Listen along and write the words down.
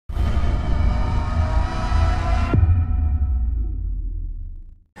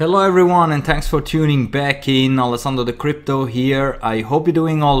Hello everyone and thanks for tuning back in. Alessandro the Crypto here. I hope you're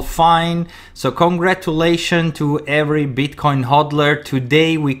doing all fine. So congratulations to every Bitcoin hodler.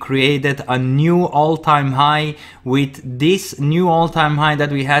 Today we created a new all-time high. With this new all-time high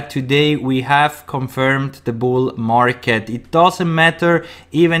that we had today, we have confirmed the bull market. It doesn't matter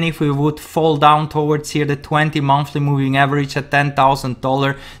even if we would fall down towards here the 20 monthly moving average at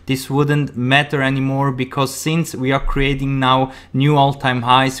 $10,000. This wouldn't matter anymore because since we are creating now new all-time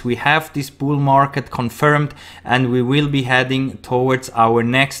highs, we have this bull market confirmed and we will be heading towards our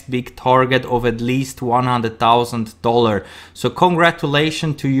next big target of at least $100,000. So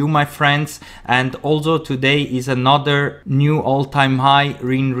congratulations to you, my friends. And also today is another new all-time high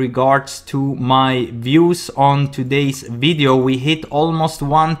in regards to my views on today's video. We hit almost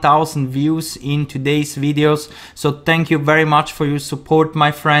 1,000 views in today's videos, so thank you very much for your support,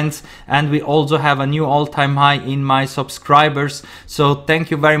 my friends. And we also have a new all-time high in my subscribers, so thank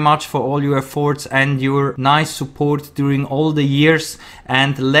you very much for all your efforts and your nice support during all the years.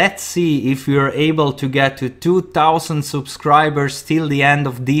 And let's see if we are able to get to 2,000 subscribers till the end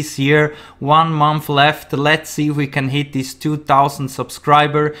of this year. 1 month left. Let's see if we can hit this 2,000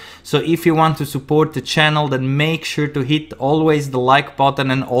 subscriber. So if you want to support the channel, then make sure to hit always the like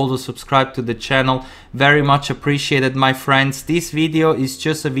button and also subscribe to the channel. Very much appreciated, my friends. This video is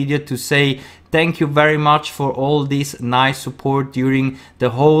just a video to say thank you very much for all this nice support during the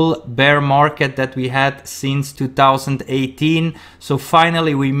whole bear market that we had since 2018. So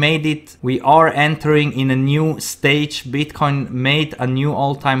finally we made it. We are entering in a new stage. Bitcoin made a new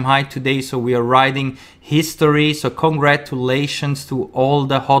all-time high today, so we are riding history. So congratulations to all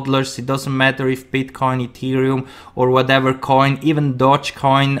the hodlers. It doesn't matter if Bitcoin, Ethereum or whatever coin, even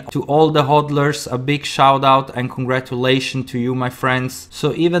Dogecoin. To all the hodlers, a big shout out and congratulations to you, my friends.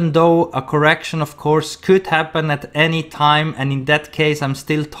 So even though a correction of course could happen at any time, and in that case I'm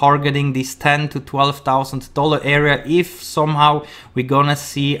still targeting this $10,000 to $12,000 area. If somehow we're gonna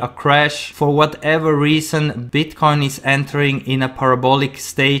see a crash for whatever reason, Bitcoin is entering in a parabolic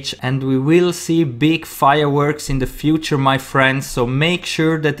stage and we will see big fireworks in the future, my friends. So make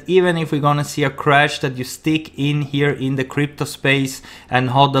sure that even if we're gonna see a crash, that you stick in here in the crypto space and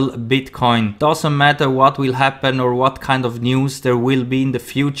hodl Bitcoin. Doesn't matter what will happen or what kind of news there will be in the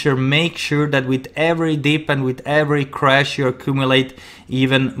future. Make sure that with every dip and with every crash you accumulate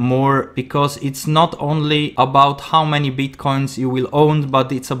even more, because it's not only about how many Bitcoins you will own,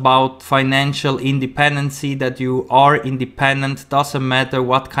 but it's about financial independency, that you are independent. Doesn't matter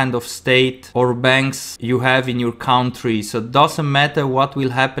what kind of state or banks you have in your country. So it doesn't matter what will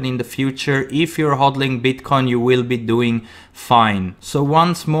happen in the future. If you're hodling Bitcoin, you will be doing fine. So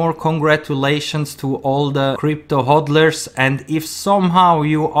once more, congratulations to all the crypto hodlers. And if somehow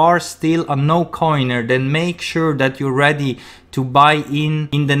you are still a no coiner, then make sure that you're ready to buy in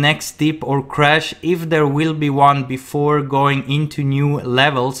the next dip or crash, if there will be one, before going into new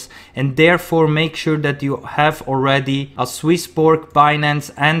levels. And therefore make sure that you have already a Swissborg,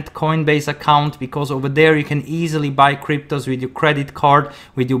 Binance and Coinbase account, because over there you can easily buy cryptos with your credit card,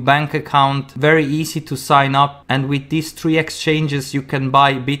 with your bank account. Very easy to sign up, and with these 3 exchanges you can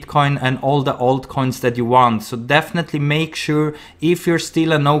buy Bitcoin and all the altcoins that you want. So definitely make sure, if you're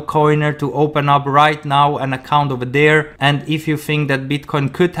still a no coiner, to open up right now an account over there. And if you think that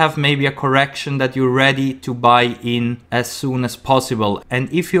Bitcoin could have maybe a correction, that you're ready to buy in as soon as possible.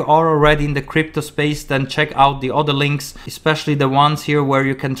 And if you are already in the crypto space, then check out the other links, especially the ones here where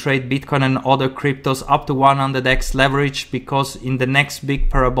you can trade Bitcoin and other cryptos up to 100x leverage, because in the next big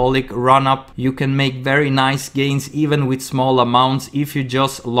parabolic run up you can make very nice gains even with small amounts if you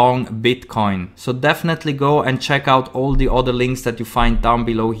just long Bitcoin. So definitely go and check out all the other links that you find down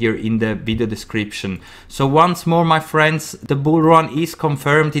below here in the video description. So once more, my friends, the bull run is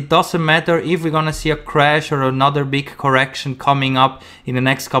confirmed. It doesn't matter if we're gonna see a crash or another big correction coming up in the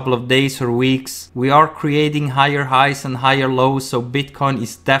next couple of days or weeks. We are creating higher highs and higher lows, so Bitcoin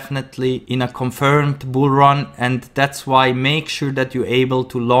is definitely in a confirmed bull run, and that's why make sure that you're able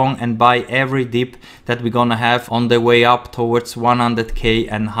to long and buy every dip that we're gonna have on the way up towards 100k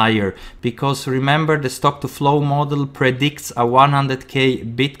and higher. Because remember, the stock to flow model predicts a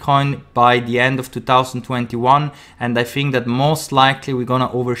 100k Bitcoin by the end of 2021, and I think that most likely we're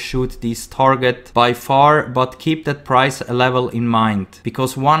gonna overshoot this target by far. But keep that price level in mind,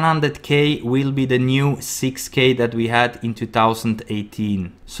 because 100k will be the new 6k that we had in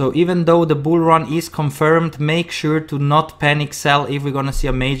 2018. So even though the bull run is confirmed, make sure to not panic sell if we're gonna see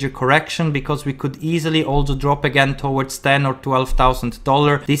a major correction, because we could easily also drop again towards $10,000 or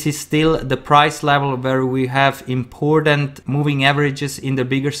 $12,000. This is still the price level where we have important moving averages in the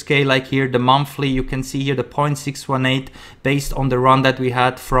bigger scale, like here the monthly. You can see here the 0.618 based on the run that we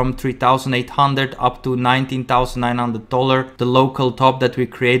had from 3,800 up to $19,900. The local top that we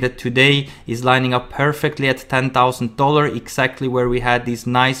created today is lining up perfectly at $10,000, exactly where we had this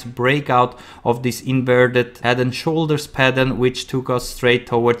nice breakout of this inverted head and shoulders pattern, which took us straight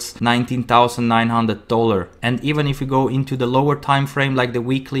towards $19,900. And even if we go into the lower time frame, like the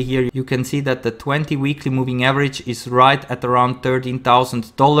weekly here, you can see that the 20 weekly moving average is right at around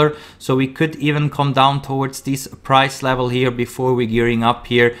 $13,000. So we could even come down towards this price level here before we gearing up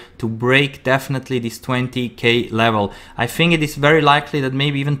here to break definitely this 20k level. I think it is very likely that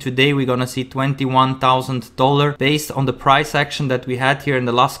maybe even today we're gonna see $21,000 based on the price action that we had here in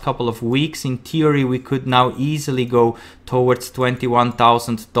the last couple of weeks. In theory, we could now easily go towards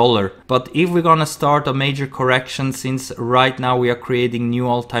 $21,000. But if we're gonna start a major correction, since right now we are creating new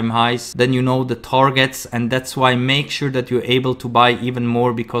all-time highs, then you know the targets, and that's why make sure that you're able to buy even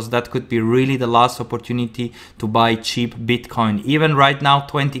more, because that could be really the last opportunity to buy cheap Bitcoin. Even right now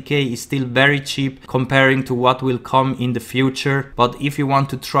 20k is still very cheap comparing to what will come in the future. But if you want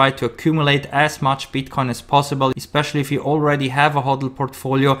to try to accumulate as much Bitcoin as possible, especially if you already have a hodl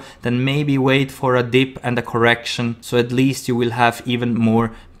portfolio, then maybe wait for a dip and a correction, so at least you will have even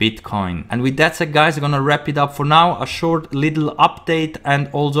more Bitcoin. And with that said, guys, I'm gonna wrap it up for now. A short little update, and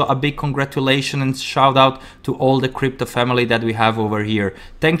also a big congratulations and shout out to all the crypto family that we have over here.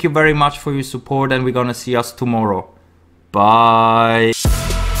 Thank you very much for your support, and we're gonna see us tomorrow. Bye.